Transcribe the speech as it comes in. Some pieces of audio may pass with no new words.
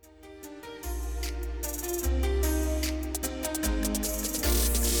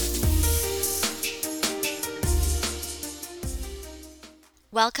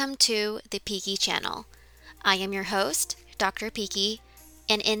Welcome to the Peke channel. I am your host, Dr. Peke,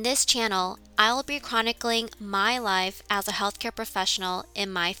 and in this channel, I'll be chronicling my life as a healthcare professional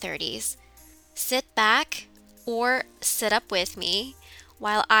in my 30s. Sit back or sit up with me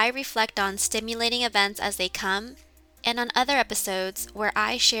while I reflect on stimulating events as they come and on other episodes where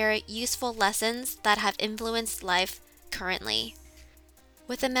I share useful lessons that have influenced life currently.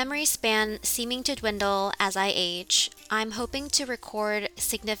 With a memory span seeming to dwindle as I age, I'm hoping to record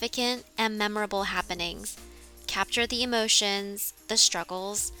significant and memorable happenings, capture the emotions, the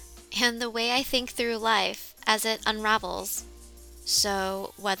struggles, and the way I think through life as it unravels.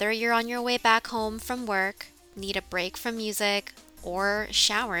 So, whether you're on your way back home from work, need a break from music, or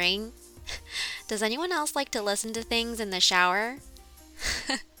showering, does anyone else like to listen to things in the shower?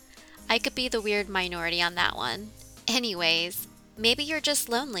 I could be the weird minority on that one. Anyways, maybe you're just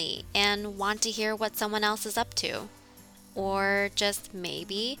lonely and want to hear what someone else is up to. Or just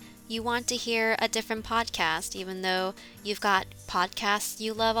maybe you want to hear a different podcast even though you've got podcasts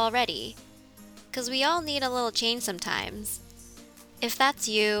you love already. Because we all need a little change sometimes. If that's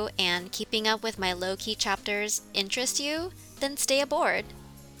you and keeping up with my low-key chapters interests you, then stay aboard.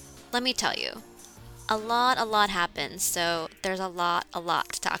 Let me tell you, a lot happens, so there's a lot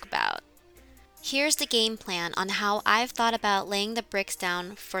to talk about. Here's the game plan on how I've thought about laying the bricks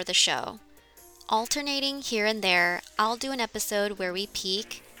down for the show. Alternating here and there, I'll do an episode where we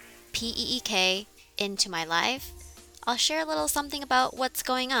peek, P-E-E-K, into my life. I'll share a little something about what's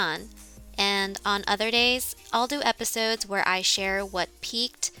going on. And on other days, I'll do episodes where I share what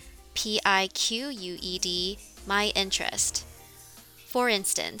piqued, P-I-Q-U-E-D, my interest. For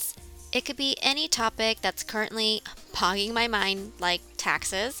instance, it could be any topic that's currently bogging my mind, like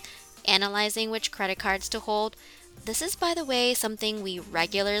taxes, analyzing which credit cards to hold. This is, by the way, something we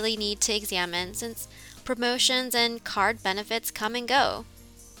regularly need to examine since promotions and card benefits come and go.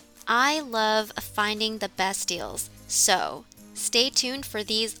 I love finding the best deals, so stay tuned for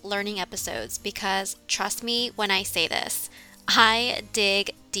these learning episodes because trust me when I say this, I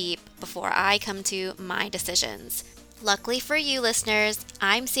dig deep before I come to my decisions. Luckily for you listeners,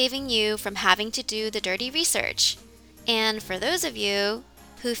 I'm saving you from having to do the dirty research. And for those of you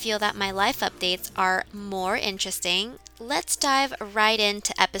who feel that my life updates are more interesting, let's dive right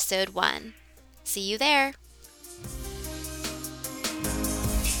into episode 1. See you there!